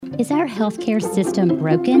Is our healthcare system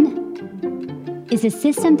broken? Is a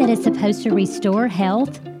system that is supposed to restore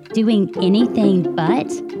health doing anything but?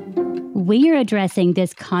 We are addressing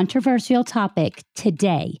this controversial topic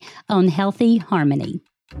today on Healthy Harmony.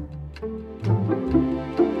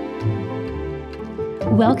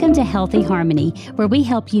 Welcome to Healthy Harmony, where we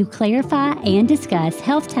help you clarify and discuss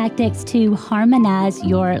health tactics to harmonize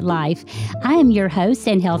your life. I am your host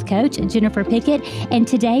and health coach, Jennifer Pickett, and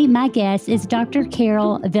today my guest is Dr.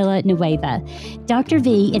 Carol Villanueva. Dr.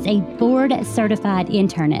 V is a board-certified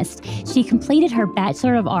internist. She completed her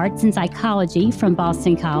Bachelor of Arts in Psychology from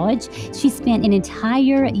Boston College. She spent an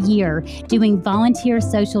entire year doing volunteer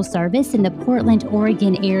social service in the Portland,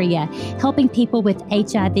 Oregon area, helping people with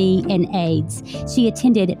HIV and AIDS. She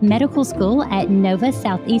attended medical school at Nova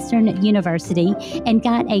Southeastern University and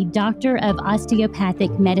got a Doctor of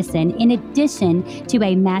Osteopathic Medicine in addition to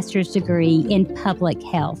a master's degree in public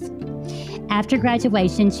health. After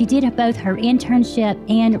graduation, she did both her internship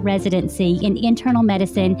and residency in internal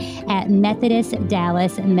medicine at Methodist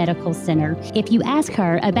Dallas Medical Center. If you ask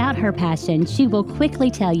her about her passion, she will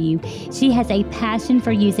quickly tell you she has a passion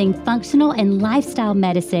for using functional and lifestyle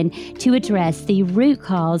medicine to address the root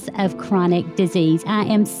cause of chronic disease. I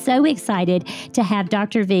am so excited to have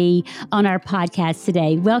Dr. V on our podcast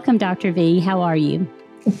today. Welcome, Dr. V. How are you?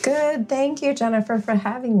 Good. Thank you, Jennifer, for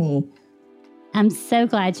having me. I'm so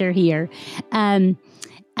glad you're here. I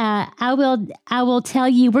will tell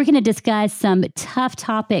you, we're going to discuss some tough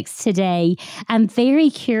topics today. I'm very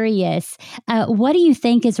curious. What do you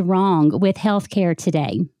think is wrong with healthcare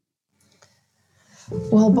today?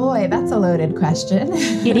 Well, boy, that's a loaded question.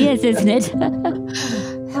 It is, isn't it?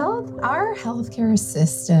 Our healthcare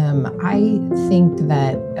system, I think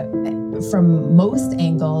that from most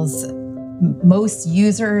angles, most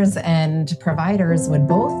users and providers would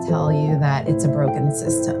both tell you that it's a broken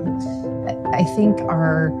system. I think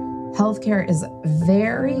our healthcare is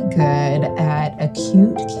very good at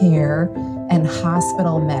acute care and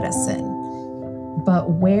hospital medicine. But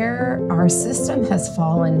where our system has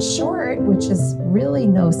fallen short, which is really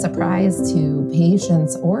no surprise to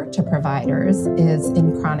patients or to providers, is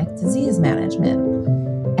in chronic disease management.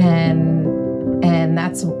 And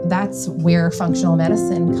that's where functional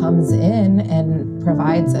medicine comes in and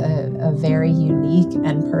provides a very unique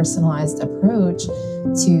and personalized approach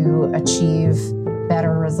to achieve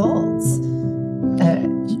better results.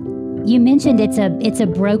 You mentioned it's a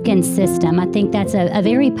broken system. I think that's a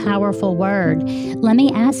very powerful word. Let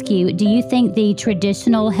me ask you, do you think the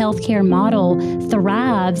traditional healthcare model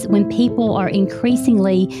thrives when people are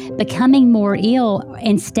increasingly becoming more ill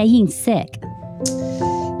and staying sick?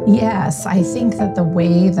 Yes, I think that the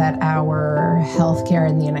way that our healthcare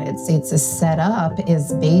in the United States is set up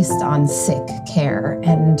is based on sick care,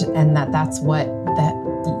 and that's what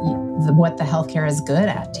the healthcare is good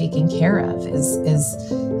at taking care of is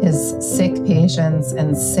sick patients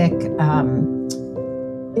and sick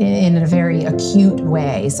in a very acute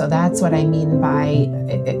way. So that's what I mean by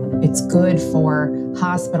it's good for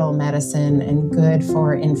hospital medicine and good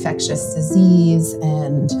for infectious disease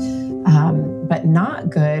and but not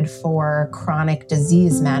good for chronic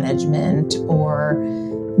disease management, or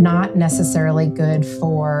not necessarily good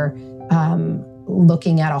for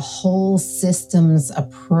looking at a whole systems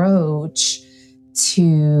approach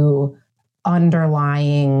to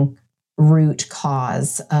underlying root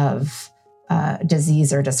cause of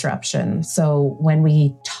disease or disruption. So when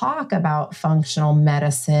we talk about functional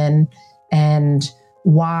medicine and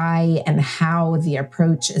why and how the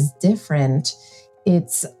approach is different,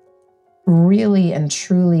 it's really and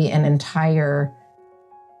truly an entire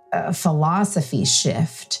philosophy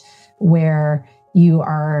shift where you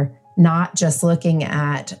are not just looking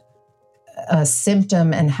at a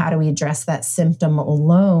symptom and how do we address that symptom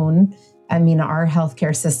alone. I mean, our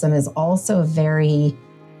healthcare system is also very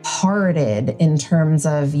parted in terms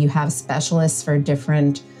of you have specialists for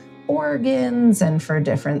different organs and for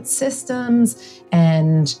different systems.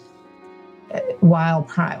 And while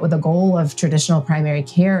the goal of traditional primary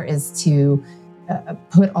care is to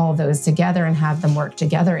put all those together and have them work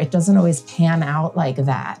together, it doesn't always pan out like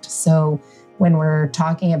that. So when we're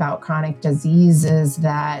talking about chronic diseases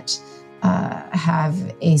that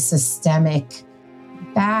have a systemic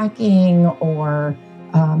backing or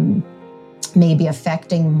maybe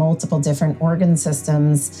affecting multiple different organ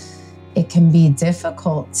systems, it can be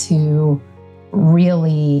difficult to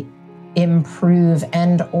really improve,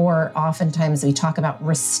 and or oftentimes we talk about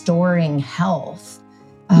restoring health,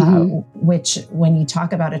 which when you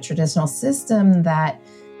talk about a traditional system that,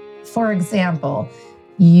 for example,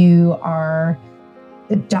 you are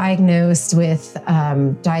diagnosed with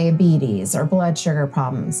diabetes or blood sugar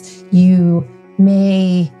problems, you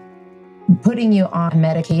may putting you on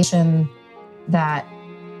medication that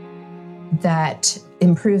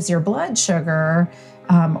improves your blood sugar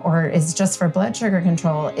or is just for blood sugar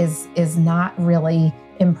control is not really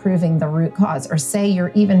improving the root cause. Or say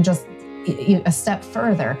you're even just a step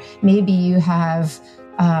further. Maybe you have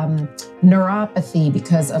neuropathy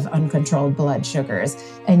because of uncontrolled blood sugars,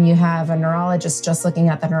 and you have a neurologist just looking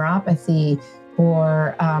at the neuropathy,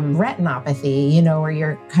 or retinopathy, where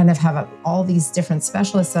you're kind of have all these different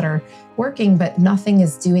specialists that are working, but nothing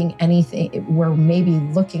is doing anything. We're maybe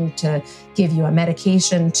looking to give you a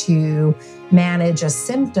medication to manage a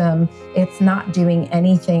symptom. It's not doing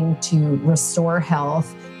anything to restore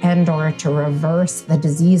health and or to reverse the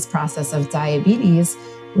disease process of diabetes,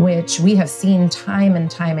 which we have seen time and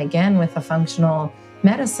time again with a functional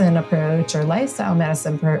medicine approach or lifestyle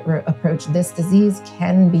medicine approach. This disease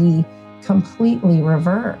can be completely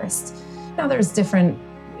reversed. Now, there's different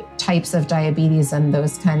types of diabetes and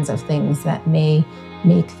those kinds of things that may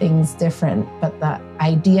make things different, but the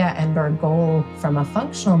idea and our goal from a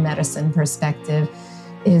functional medicine perspective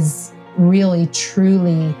is really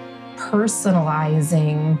truly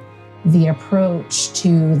personalizing the approach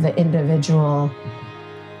to the individual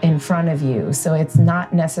in front of you. So it's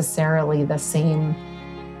not necessarily the same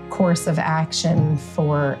course of action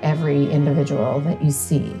for every individual that you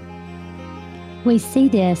see. We see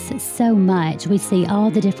this so much. We see all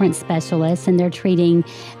the different specialists, and they're treating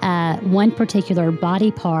one particular body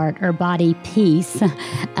part or body piece.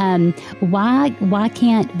 Why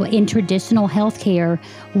can't, in traditional healthcare,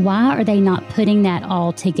 why are they not putting that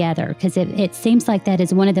all together? Because it seems like that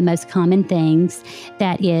is one of the most common things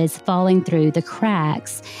that is falling through the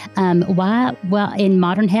cracks. Why? Well, in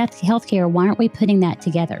modern healthcare, why aren't we putting that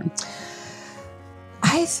together?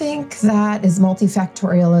 I think that is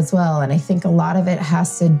multifactorial as well. And I think a lot of it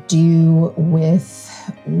has to do with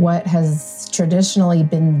what has traditionally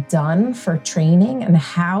been done for training and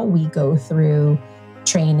how we go through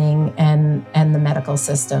training and the medical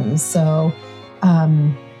system. So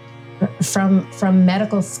from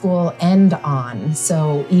medical school and on,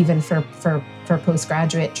 so even for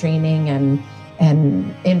postgraduate training and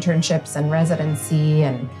internships and residency,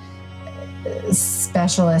 and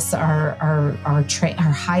specialists are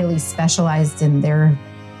highly specialized in their,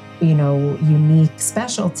 unique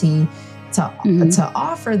specialty to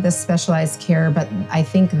offer this specialized care. But I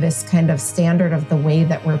think this kind of standard of the way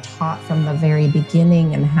that we're taught from the very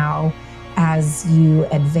beginning, and how as you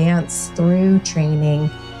advance through training,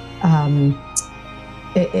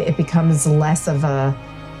 it becomes less of a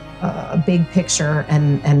big picture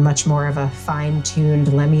and much more of a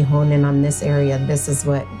fine-tuned, let me hone in on this area. This is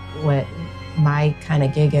what my kind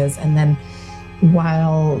of gig is. And then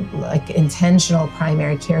while like intentional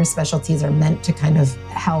primary care specialties are meant to kind of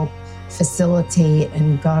help facilitate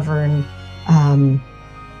and govern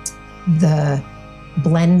the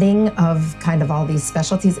blending of kind of all these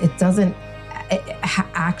specialties, it doesn't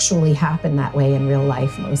actually happen that way in real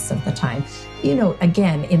life most of the time.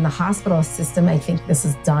 Again, in the hospital system, I think this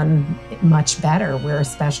is done much better, where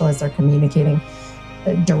specialists are communicating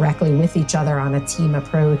directly with each other on a team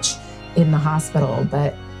approach in the hospital.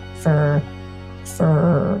 But for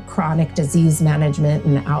chronic disease management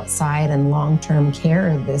and outside and long-term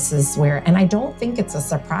care, this is where, and I don't think it's a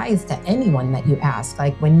surprise to anyone that you ask.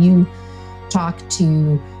 Like when you talk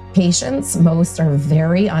to patients, most are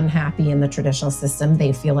very unhappy in the traditional system.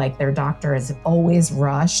 They feel like their doctor is always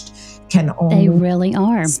rushed, They really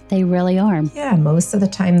are. Yeah, most of the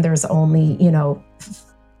time there's only,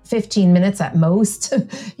 15 minutes at most,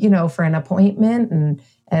 for an appointment. And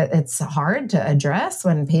it's hard to address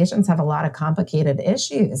when patients have a lot of complicated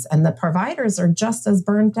issues, and the providers are just as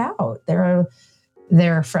burnt out. They're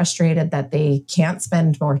frustrated that they can't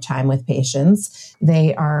spend more time with patients.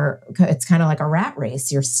 It's kind of like a rat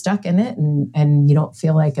race. You're stuck in it, and you don't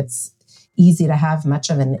feel like it's easy to have much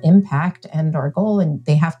of an impact and our goal. And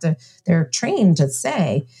they're trained to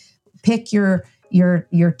say, pick your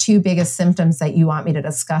two biggest symptoms that you want me to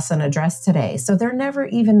discuss and address today. So they're never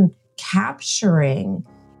even capturing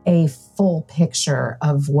a full picture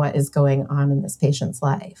of what is going on in this patient's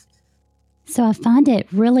life. So I find it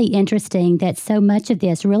really interesting that so much of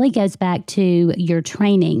this really goes back to your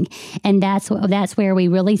training, and that's where we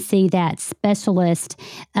really see that specialist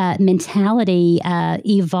mentality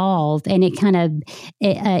evolve, and it kind of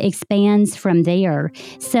expands from there.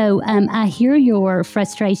 So I hear your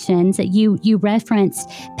frustrations. You referenced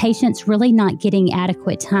patients really not getting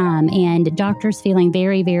adequate time and doctors feeling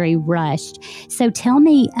very, very rushed. So tell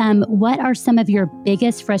me, what are some of your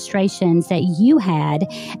biggest frustrations that you had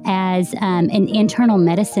as an internal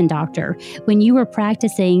medicine doctor when you were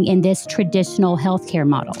practicing in this traditional healthcare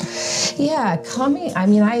model? Yeah,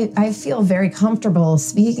 I feel very comfortable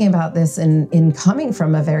speaking about this in coming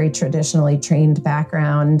from a very traditionally trained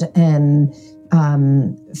background and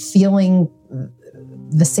feeling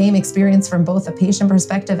the same experience from both a patient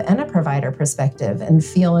perspective and a provider perspective, and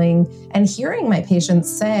feeling and hearing my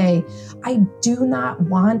patients say, I do not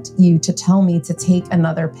want you to tell me to take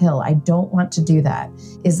another pill. I don't want to do that.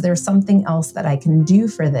 Is there something else that I can do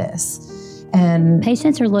for this? And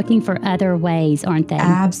patients are looking for other ways, aren't they?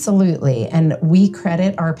 Absolutely. And we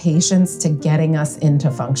credit our patients to getting us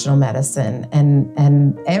into functional medicine,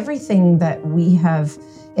 and everything that we have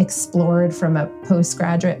explored from a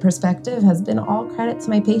postgraduate perspective has been all credit to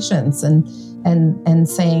my patients and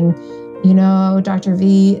saying, Dr.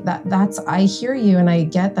 V, that's I hear you and I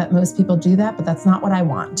get that most people do that, but that's not what I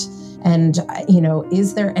want. And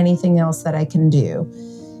is there anything else that I can do?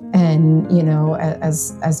 And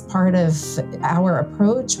as part of our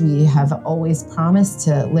approach, we have always promised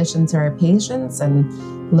to listen to our patients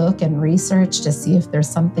and look and research to see if there's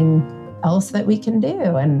something else that we can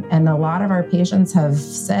do. And a lot of our patients have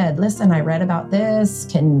said, listen, I read about this.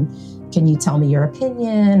 Can you tell me your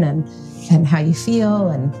opinion and how you feel?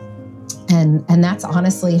 And that's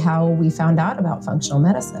honestly how we found out about functional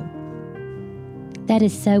medicine. That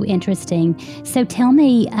is so interesting. So tell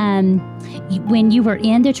me, when you were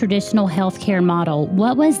in the traditional healthcare model,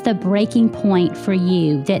 what was the breaking point for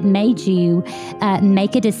you that made you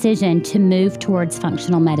make a decision to move towards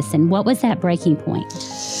functional medicine? What was that breaking point?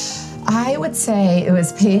 I would say it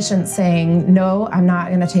was patients saying, no, I'm not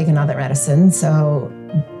going to take another medicine. So,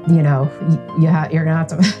 you're going to have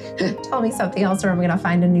to tell me something else or I'm going to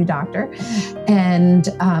find a new doctor. And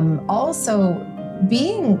also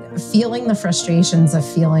feeling the frustrations of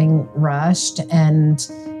feeling rushed and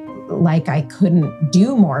like I couldn't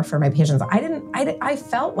do more for my patients. I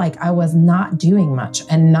felt like I was not doing much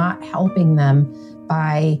and not helping them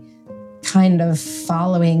by kind of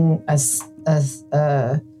following a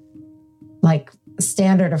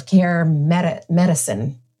standard of care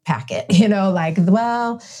medicine packet,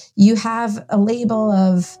 you have a label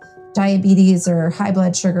of diabetes or high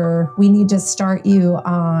blood sugar. We need to start you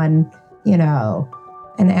on,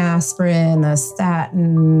 an aspirin, a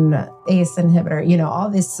statin, ACE inhibitor, all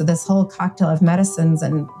this whole cocktail of medicines.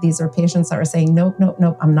 And these are patients that were saying, nope,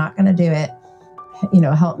 I'm not going to do it.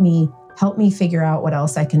 Help me figure out what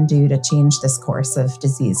else I can do to change this course of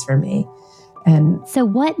disease for me. And so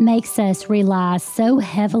what makes us rely so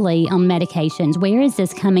heavily on medications? Where is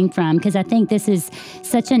this coming from? Because I think this is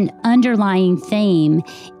such an underlying theme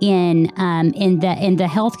in the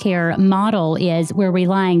healthcare model is we're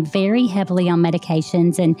relying very heavily on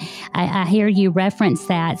medications. And I hear you reference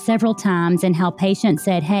that several times and how patients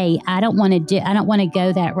said, hey, I don't want to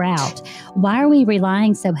go that route. Why are we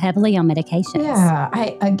relying so heavily on medications? Yeah,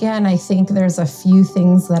 I think there's a few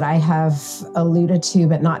things that I have alluded to,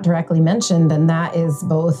 but not directly mentioned. And that is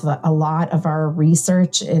both a lot of our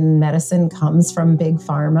research in medicine comes from big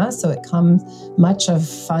pharma. So much of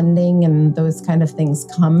funding and those kind of things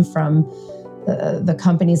come from the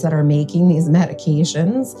companies that are making these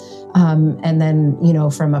medications. And then,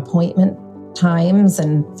 from appointment times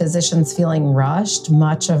and physicians feeling rushed,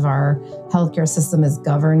 much of our healthcare system is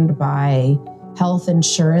governed by health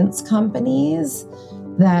insurance companies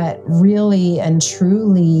that really and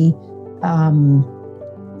truly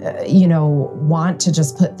want to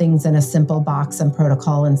just put things in a simple box and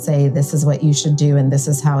protocol and say, this is what you should do, and this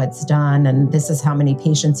is how it's done, and this is how many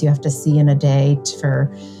patients you have to see in a day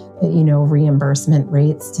for, reimbursement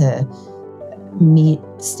rates to meet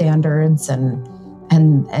standards, and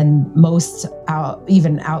most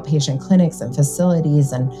even outpatient clinics and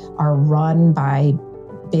facilities and are run by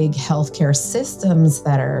big healthcare systems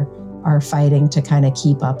that are fighting to kind of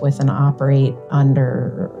keep up with and operate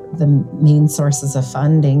under the main sources of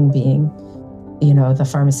funding being, the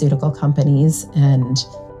pharmaceutical companies and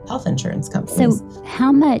health insurance companies. So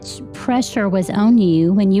how much pressure was on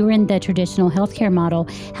you when you were in the traditional healthcare model?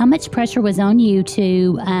 How much pressure was on you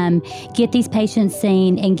to get these patients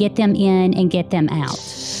seen and get them in and get them out?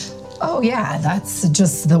 Oh, yeah, that's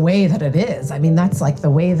just the way that it is. That's like the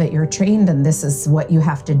way that you're trained, and this is what you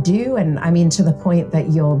have to do. And to the point that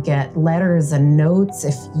you'll get letters and notes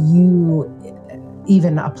if you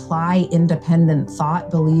even apply independent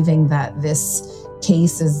thought, believing that this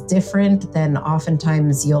case is different, then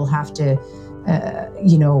oftentimes you'll have to,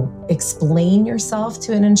 explain yourself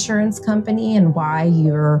to an insurance company and why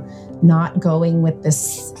you're not going with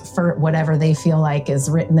this for whatever they feel like is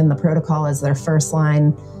written in the protocol as their first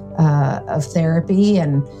line of therapy.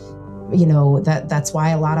 And, that's why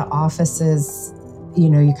a lot of offices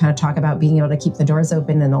you kind of talk about being able to keep the doors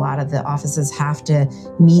open, and a lot of the offices have to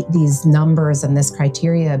meet these numbers and this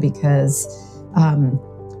criteria because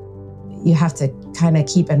you have to kind of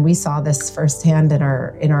keep, and we saw this firsthand in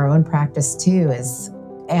our own practice too, is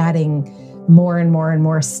adding more and more and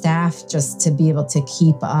more staff just to be able to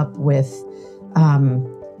keep up with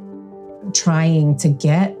trying to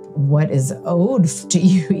get what is owed to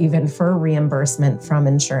you, even for reimbursement from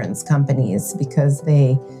insurance companies, because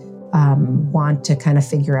they want to kind of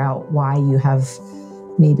figure out why you have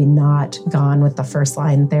maybe not gone with the first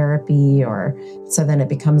line therapy, or so then it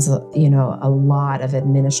becomes a lot of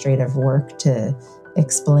administrative work to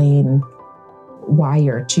explain why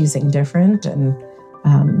you're choosing different. And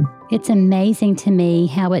it's amazing to me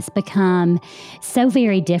how it's become so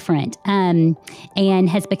very different, and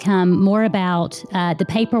has become more about the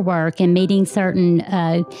paperwork and meeting certain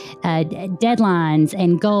deadlines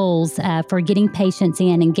and goals for getting patients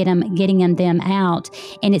in and getting them out.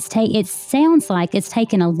 And it sounds like it's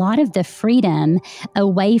taken a lot of the freedom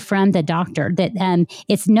away from the doctor. That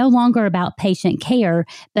it's no longer about patient care,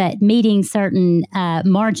 but meeting certain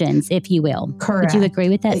margins, if you will. Correct. Would you agree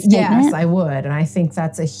with that statement? Yes, I would. And I think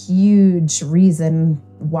that's a huge reason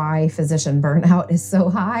why physician burnout is so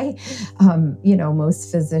high.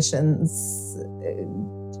 Most physicians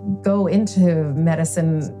go into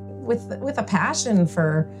medicine with a passion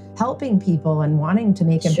for helping people and wanting to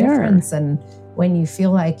make a difference. And when you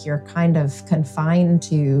feel like you're kind of confined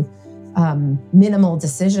to minimal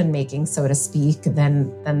decision making, so to speak,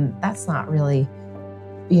 then that's not really,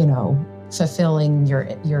 fulfilling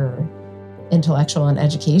your intellectual and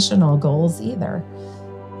educational goals either.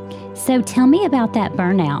 So tell me about that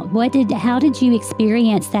burnout. How did you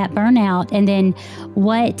experience that burnout? And then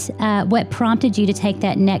what prompted you to take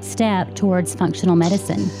that next step towards functional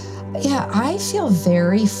medicine? Yeah, I feel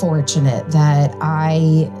very fortunate that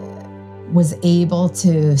I was able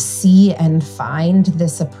to see and find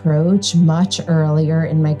this approach much earlier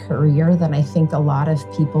in my career than I think a lot of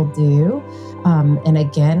people do. And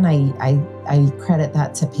again, I credit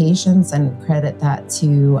that to patients and credit that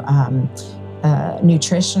to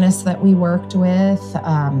nutritionists that we worked with,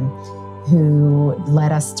 who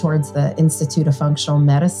led us towards the Institute of Functional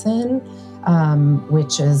Medicine,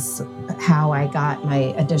 which is how I got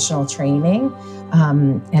my additional training,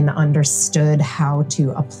 and understood how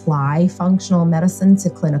to apply functional medicine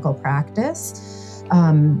to clinical practice.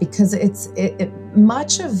 Because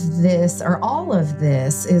much of this, or all of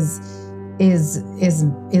this,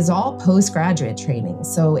 is all postgraduate training.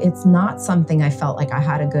 So it's not something I felt like I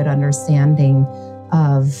had a good understanding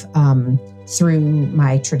of through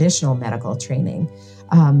my traditional medical training.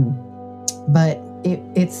 But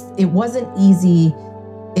it wasn't easy.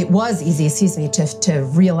 It was easy, to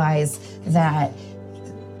realize that,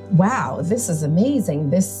 wow, this is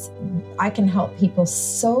amazing. I can help people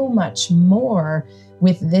so much more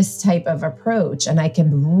with this type of approach, and I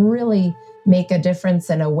can really make a difference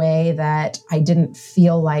in a way that I didn't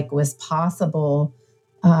feel like was possible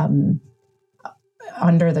under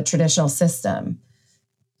the traditional system,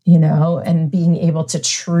 and being able to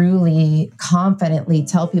truly confidently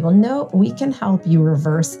tell people, nope, we can help you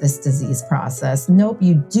reverse this disease process. Nope,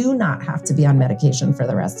 you do not have to be on medication for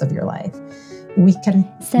the rest of your life.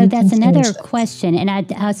 So that's another question, and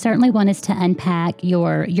I certainly want us to unpack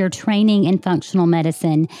your training in functional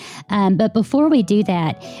medicine. But before we do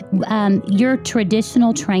that, your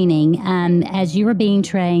traditional training, as you were being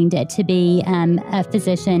trained to be a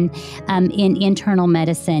physician in internal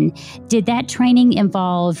medicine, did that training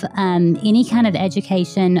involve any kind of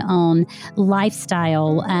education on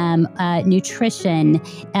lifestyle, nutrition,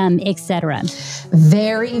 etc.?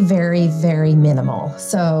 Very, very, very minimal.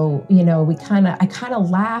 So, I kind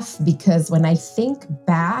of laugh because when I think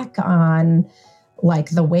back on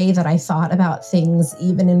like the way that I thought about things,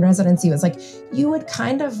 even in residency, it was like, you would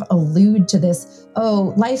kind of allude to this,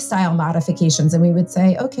 lifestyle modifications. And we would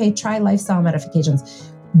say, okay, try lifestyle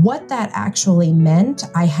modifications. What that actually meant,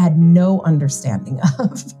 I had no understanding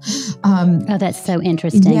of. That's so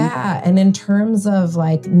interesting. Yeah. And in terms of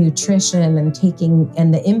like nutrition and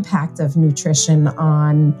the impact of nutrition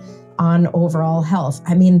on overall health,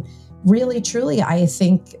 I mean, really, truly, I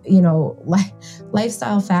think,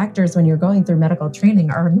 lifestyle factors when you're going through medical training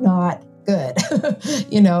are not good.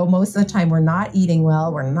 Most of the time we're not eating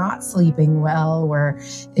well, we're not sleeping well, we're,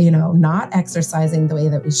 not exercising the way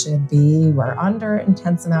that we should be, we're under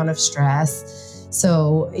intense amount of stress.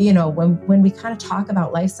 So, when we kind of talk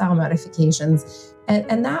about lifestyle modifications,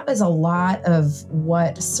 and that was a lot of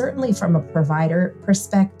what, certainly from a provider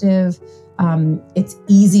perspective, it's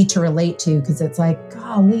easy to relate to, because it's like,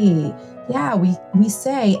 golly, yeah, we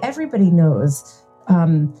say, everybody knows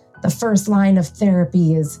the first line of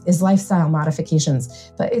therapy is lifestyle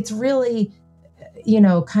modifications. But it's really,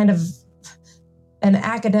 kind of an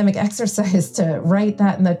academic exercise to write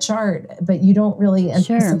that in the chart, but you don't really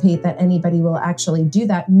anticipate that anybody will actually do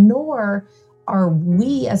that, nor are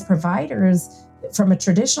we as providers, from a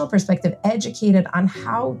traditional perspective, educated on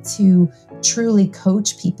how to truly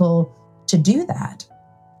coach people to do that.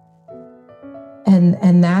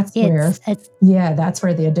 And that's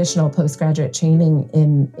where the additional postgraduate training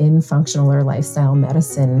in functional or lifestyle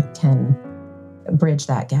medicine can bridge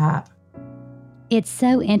that gap. It's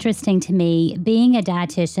so interesting to me being a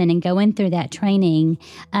dietitian and going through that training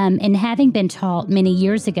and having been taught many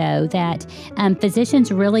years ago that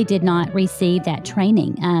physicians really did not receive that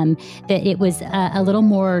training, that it was a little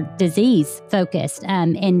more disease focused.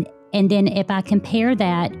 And then if I compare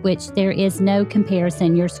that, which there is no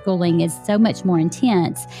comparison, your schooling is so much more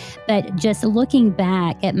intense, but just looking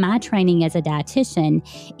back at my training as a dietitian,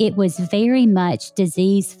 it was very much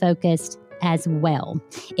disease focused as well.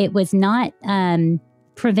 It was not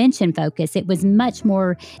prevention focused. It was much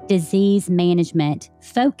more disease management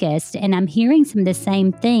focused. And I'm hearing some of the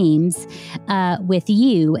same themes with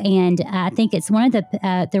you. And I think it's one of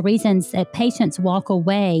the reasons that patients walk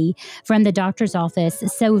away from the doctor's office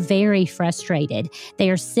so very frustrated.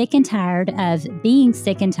 They are sick and tired of being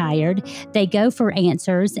sick and tired. They go for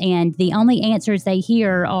answers, and the only answers they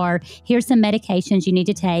hear are, here's some medications you need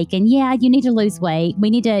to take. And yeah, you need to lose weight.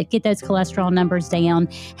 We need to get those cholesterol numbers down.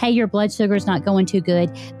 Hey, your blood sugar's not going too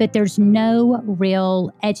good. But there's no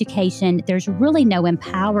real education. There's really no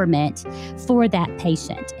empowerment for that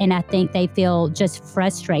patient. And I think they feel just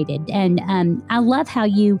frustrated. And I love how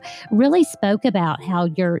you really spoke about how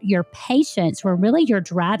your patients were really your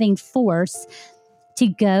driving force to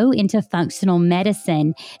go into functional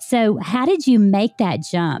medicine. So how did you make that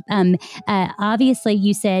jump? Obviously,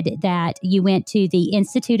 you said that you went to the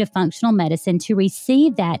Institute of Functional Medicine to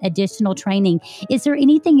receive that additional training. Is there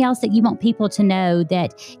anything else that you want people to know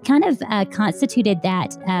that kind of constituted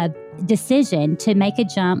that decision to make a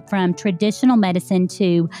jump from traditional medicine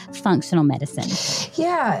to functional medicine?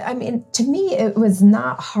 Yeah, I mean, to me, it was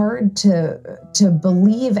not hard to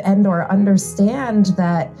believe and or understand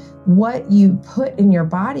that what you put in your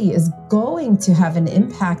body is going to have an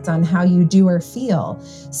impact on how you do or feel.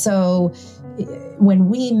 So when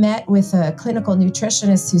we met with a clinical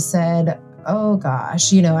nutritionist who said, oh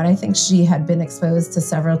gosh, and I think she had been exposed to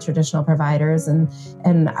several traditional providers, and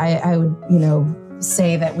I would,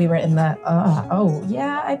 say that we were in the, oh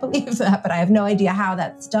yeah, I believe that, but I have no idea how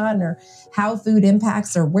that's done or how food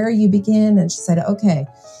impacts or where you begin. And she said, okay.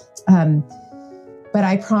 But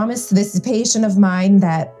I promised this patient of mine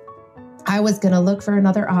that I was going to look for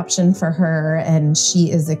another option for her. And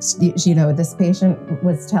she is, this patient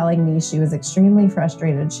was telling me she was extremely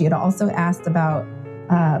frustrated. She had also asked about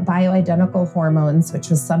bioidentical hormones,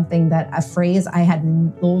 which was a phrase I had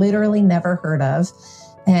literally never heard of.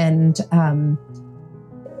 And,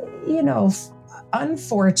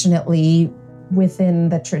 unfortunately, within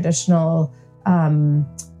the traditional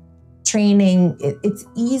training, it's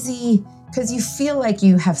easy because you feel like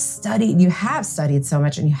you have studied so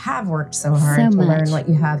much and you have worked so hard to learn what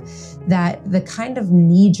you have, that the kind of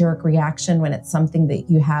knee-jerk reaction when it's something that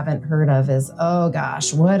you haven't heard of is, oh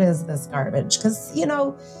gosh, what is this garbage? Because,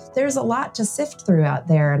 there's a lot to sift through out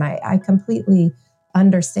there. And I completely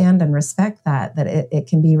understand and respect that it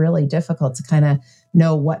can be really difficult to kind of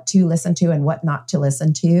know what to listen to and what not to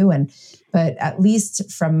listen to. But at least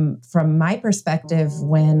from my perspective,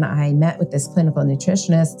 when I met with this clinical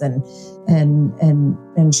nutritionist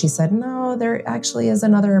and she said, no, there actually is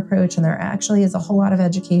another approach, and there actually is a whole lot of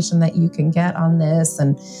education that you can get on this.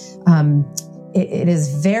 And it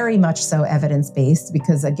is very much so evidence-based,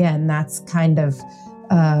 because again, that's kind of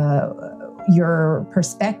your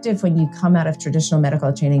perspective when you come out of traditional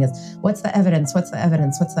medical training is, what's the evidence? What's the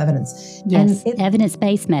evidence? What's the evidence? Yes,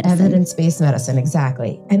 evidence-based medicine. Evidence-based medicine,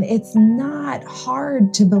 exactly. And it's not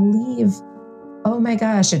hard to believe, oh my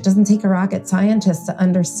gosh, it doesn't take a rocket scientist to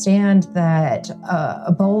understand that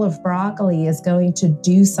a bowl of broccoli is going to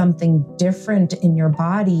do something different in your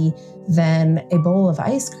body than a bowl of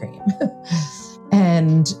ice cream.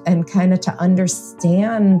 and kind of to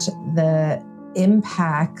understand the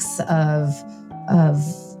impacts of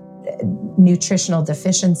nutritional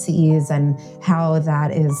deficiencies and how that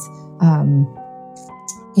is,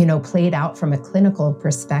 played out from a clinical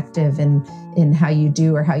perspective in how you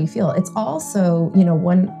do or how you feel. It's also,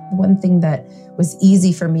 one thing that was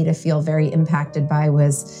easy for me to feel very impacted by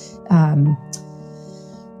was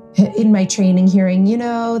in my training hearing,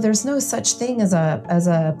 there's no such thing as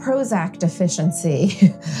a Prozac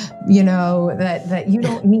deficiency, that you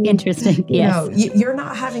don't need. Interesting. Yes. You're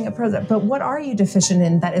not having a Prozac, but what are you deficient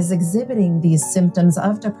in that is exhibiting these symptoms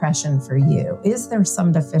of depression for you? Is there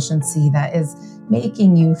some deficiency that is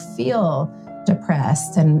making you feel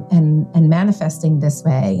depressed and manifesting this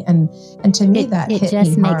way? And to me, that hit me hard. It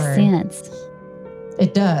just makes sense.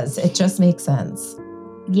 It does. It just makes sense.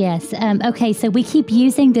 Yes. Okay. So we keep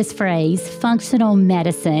using this phrase, functional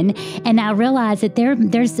medicine, and I realize that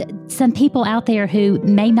there's some people out there who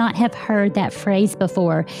may not have heard that phrase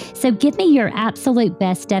before. So give me your absolute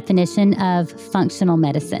best definition of functional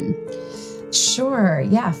medicine. Sure.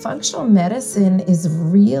 Yeah. Functional medicine is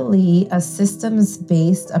really a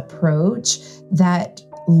systems-based approach that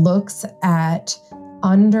looks at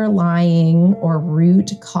underlying or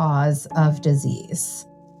root cause of disease.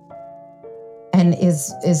 And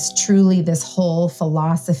is truly this whole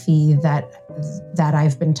philosophy that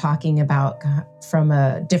I've been talking about from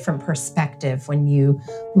a different perspective when you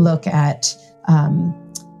look at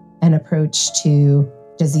an approach to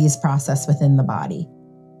disease process within the body.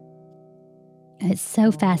 It's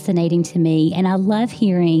so fascinating to me. And I love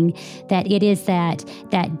hearing that it is that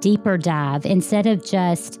deeper dive, instead of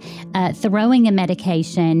just throwing a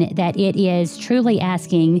medication, that it is truly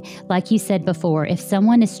asking, like you said before, if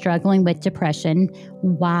someone is struggling with depression,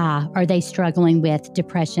 why are they struggling with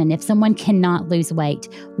depression? If someone cannot lose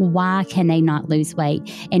weight, why can they not lose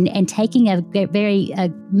weight? And taking a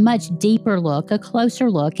much deeper look, a closer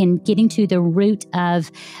look, and getting to the root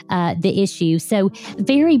of the issue. So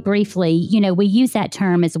very briefly, we use that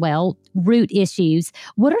term as well, root issues.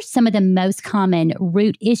 What are some of the most common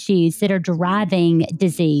root issues that are driving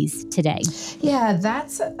disease today? Yeah,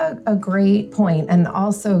 that's a great point. And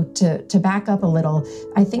also to back up a little,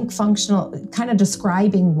 I think kind of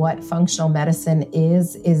describing what functional medicine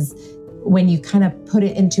is when you kind of put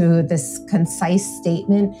it into this concise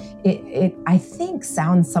statement, it I think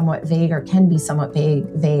sounds somewhat vague, or can be somewhat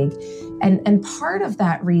vague. And part of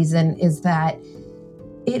that reason is that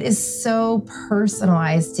it is so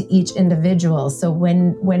personalized to each individual. So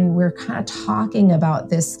when we're kind of talking about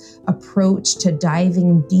this approach to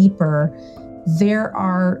diving deeper, there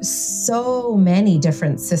are so many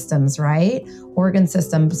different systems, right? Organ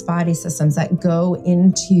systems, body systems that go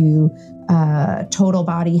into total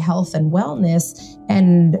body health and wellness.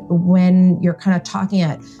 And when you're kind of talking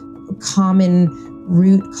at common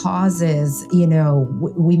root causes,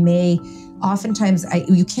 we may oftentimes,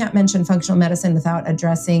 you can't mention functional medicine without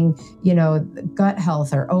addressing, gut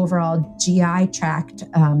health or overall GI tract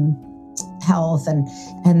health.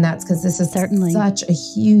 And that's because this is certainly such a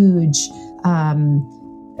huge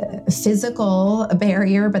physical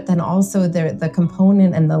barrier, but then also the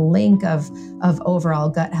component and the link of overall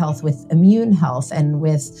gut health with immune health and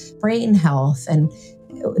with brain health. And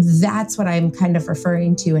that's what I'm kind of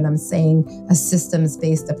referring to. And I'm saying a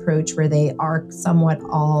systems-based approach where they are somewhat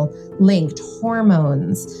all linked.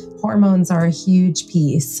 Hormones are a huge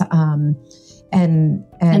piece. And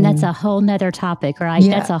that's a whole nother topic, right?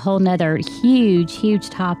 Yeah. That's a whole nother huge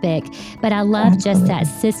topic. But I love just that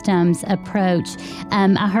systems approach.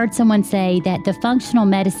 I heard someone say that the functional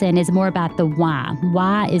medicine is more about the why.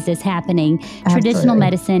 Why is this happening? Absolutely. Traditional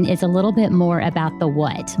medicine is a little bit more about the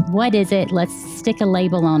what. What is it? Let's stick a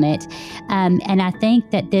label on it. And I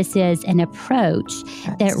think that this is an approach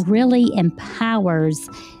that really empowers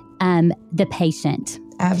the patient.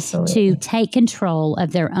 Absolutely. To take control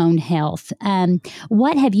of their own health.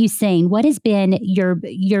 What have you seen? What has been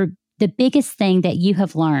the biggest thing that you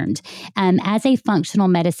have learned as a functional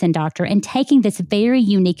medicine doctor, and taking this very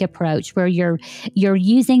unique approach where you're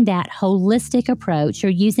using that holistic approach,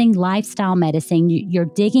 you're using lifestyle medicine, you're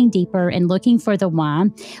digging deeper and looking for the why,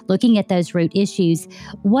 looking at those root issues.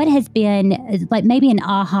 What has been like maybe an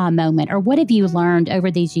aha moment, or what have you learned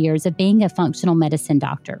over these years of being a functional medicine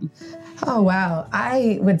doctor? Oh, wow.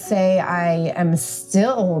 I would say I am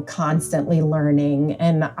still constantly learning.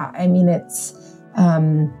 And I mean, it's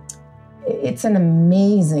an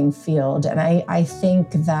amazing field. And I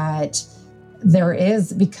think that there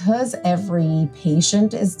is, because every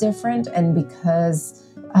patient is different and because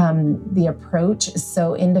the approach is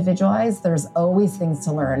so individualized, there's always things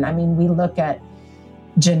to learn. I mean, we look at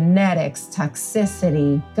genetics,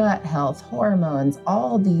 toxicity, gut health, hormones,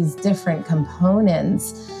 all these different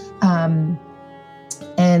components. And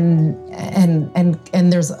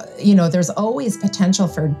there's always potential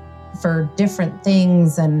for different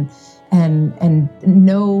things, and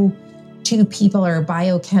no two people are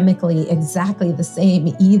biochemically exactly the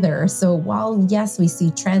same either. So while yes, we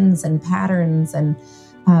see trends and patterns and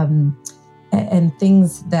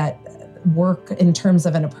things that work in terms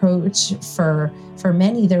of an approach for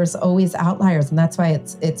many. There's always outliers, and that's why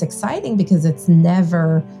it's exciting, because it's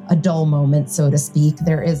never a dull moment, so to speak.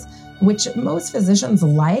 There is, which most physicians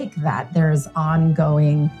like, that there's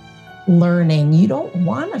ongoing learning. You don't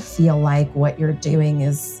want to feel like what you're doing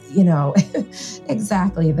is,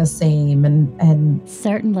 exactly the same. And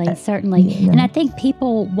certainly. Yeah. And I think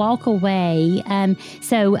people walk away.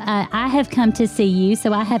 So I have come to see you,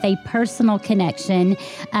 so I have a personal connection.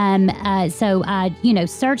 So I,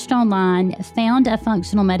 searched online, found a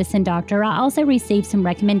functional medicine doctor. I also received some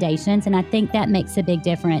recommendations, and I think that makes a big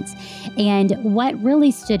difference. And what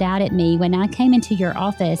really stood out at me when I came into your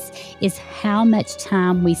office is how much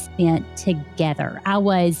time we spent together. I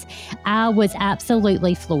was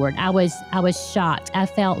absolutely floored. I was shocked. I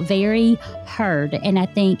felt very heard, and I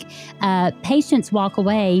think patients walk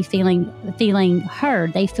away feeling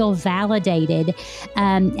heard. They feel validated,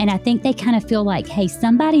 and I think they kind of feel like, hey,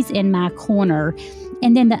 somebody's in my corner.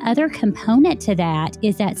 And then the other component to that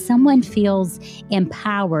is that someone feels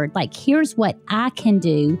empowered. Like, here's what I can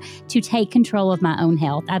do to take control of my own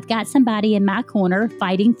health. I've got somebody in my corner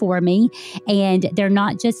fighting for me, and they're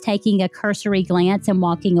not just taking a cursory glance and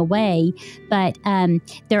walking away, but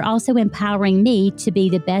they're also empowering me to be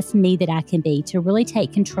the best me that I can be, to really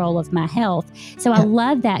take control of my health. So I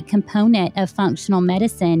love that component of functional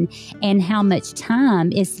medicine and how much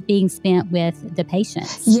time is being spent with the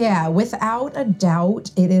patients. Yeah, without a doubt,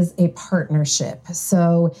 it is a partnership.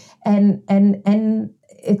 So, and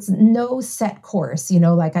it's no set course,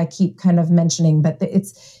 like I keep kind of mentioning, but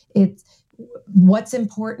it's what's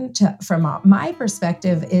important from my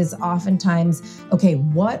perspective is oftentimes, okay,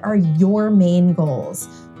 what are your main goals?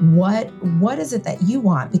 What is it that you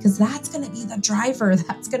want? Because that's going to be the driver.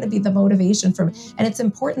 That's going to be the motivation for me. And it's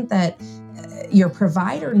important that your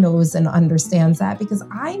provider knows and understands that, because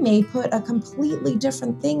I may put a completely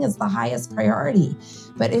different thing as the highest priority.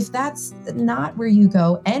 But if that's not where you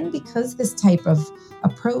go, and because this type of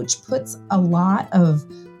approach puts a lot of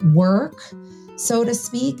work, so to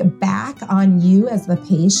speak, back on you as the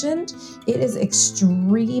patient, it is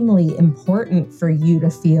extremely important for you to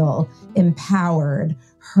feel empowered,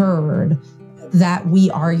 heard, that we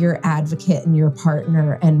are your advocate and your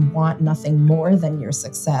partner and want nothing more than your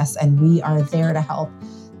success. And we are there to help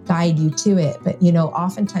guide you to it. But,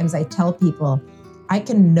 oftentimes I tell people, I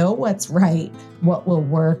can know what's right, what will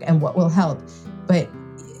work and what will help. But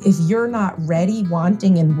if you're not ready,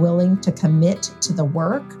 wanting and willing to commit to the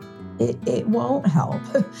work, it won't help,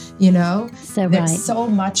 So right. There's so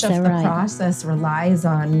much of the process relies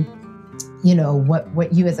on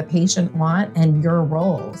what you as a patient want and your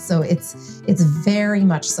role. So it's very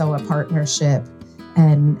much so a partnership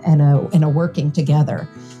and a working together.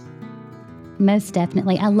 Most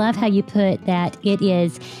definitely. I love how you put that it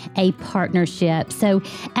is a partnership. So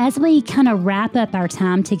as we kind of wrap up our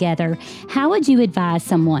time together, how would you advise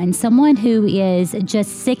someone who is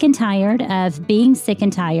just sick and tired of being sick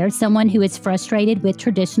and tired, someone who is frustrated with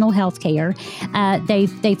traditional healthcare?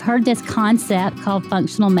 They've heard this concept called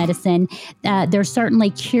functional medicine. They're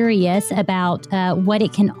certainly curious about what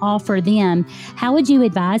it can offer them. How would you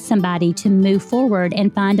advise somebody to move forward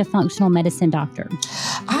and find a functional medicine doctor?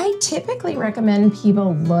 I typically recommend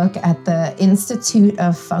people look at the Institute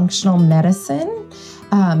of Functional Medicine,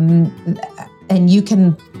 and you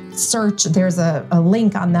can search. There's a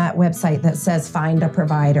link on that website that says find a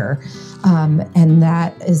provider, and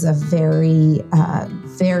that is a very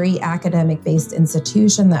academic-based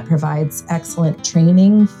institution that provides excellent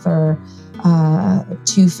training to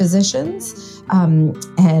physicians,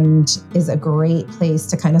 and is a great place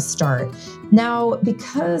to kind of start. Now,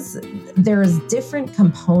 because there's different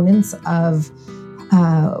components of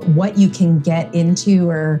what you can get into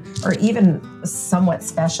or even somewhat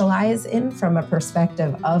specialize in from a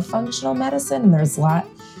perspective of functional medicine, and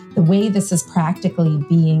the way this is practically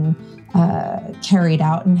being carried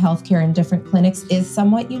out in healthcare in different clinics is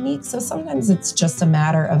somewhat unique. So sometimes it's just a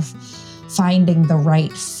matter of finding the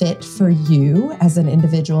right fit for you as an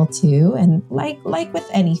individual too. And like with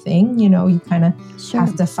anything, you kind of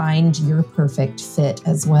have to find your perfect fit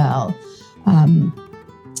as well.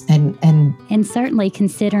 And certainly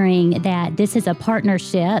considering that this is a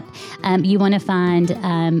partnership, you want to find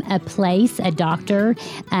a doctor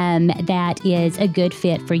that is a good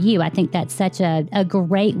fit for you. I think that's such a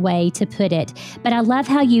great way to put it. But I love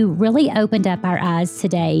how you really opened up our eyes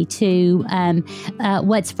today to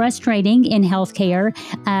what's frustrating in healthcare.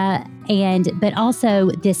 but also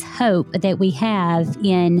this hope that we have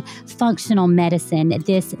in functional medicine,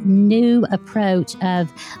 this new approach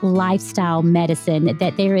of lifestyle medicine,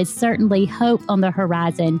 that there is certainly hope on the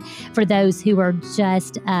horizon for those who are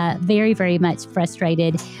just very, very much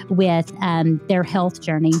frustrated with their health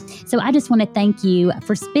journey. So I just want to thank you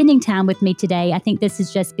for spending time with me today. I think this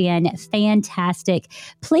has just been fantastic.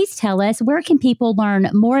 Please tell us, where can people learn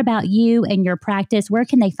more about you and your practice? Where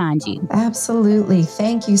can they find you? Absolutely.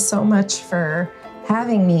 Thank you so much for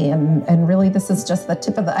having me. And really, this is just the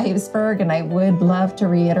tip of the iceberg. And I would love to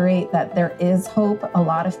reiterate that there is hope. A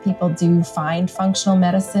lot of people do find functional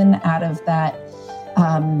medicine out of that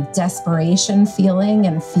desperation feeling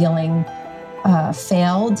and feeling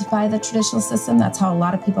failed by the traditional system. That's how a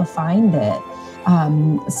lot of people find it.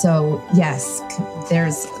 So yes,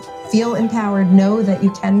 feel empowered, know that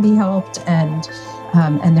you can be helped, and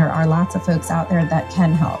there are lots of folks out there that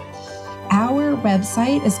can help. Our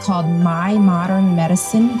website is called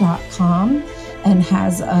mymodernmedicine.com and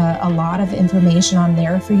has a lot of information on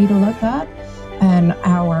there for you to look up. And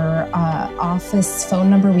our office phone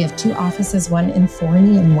number, we have 2 offices, one in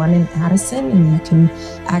Forney and one in Addison, and you can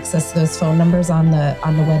access those phone numbers on the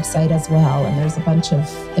website as well. And there's a bunch of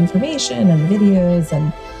information and videos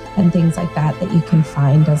and things like that you can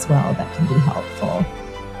find as well that can be helpful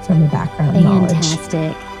from a background knowledge.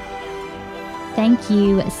 Fantastic. Thank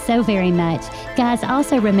you so very much. Guys,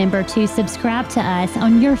 also remember to subscribe to us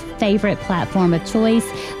on your favorite platform of choice.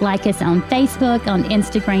 Like us on Facebook, on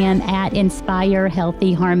Instagram at Inspire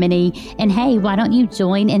Healthy Harmony. And hey, why don't you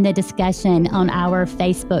join in the discussion on our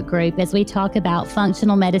Facebook group as we talk about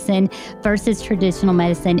functional medicine versus traditional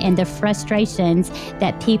medicine and the frustrations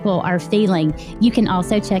that people are feeling. You can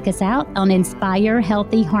also check us out on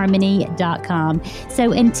inspirehealthyharmony.com.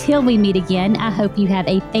 So until we meet again, I hope you have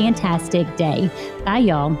a fantastic day. Bye,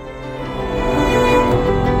 y'all.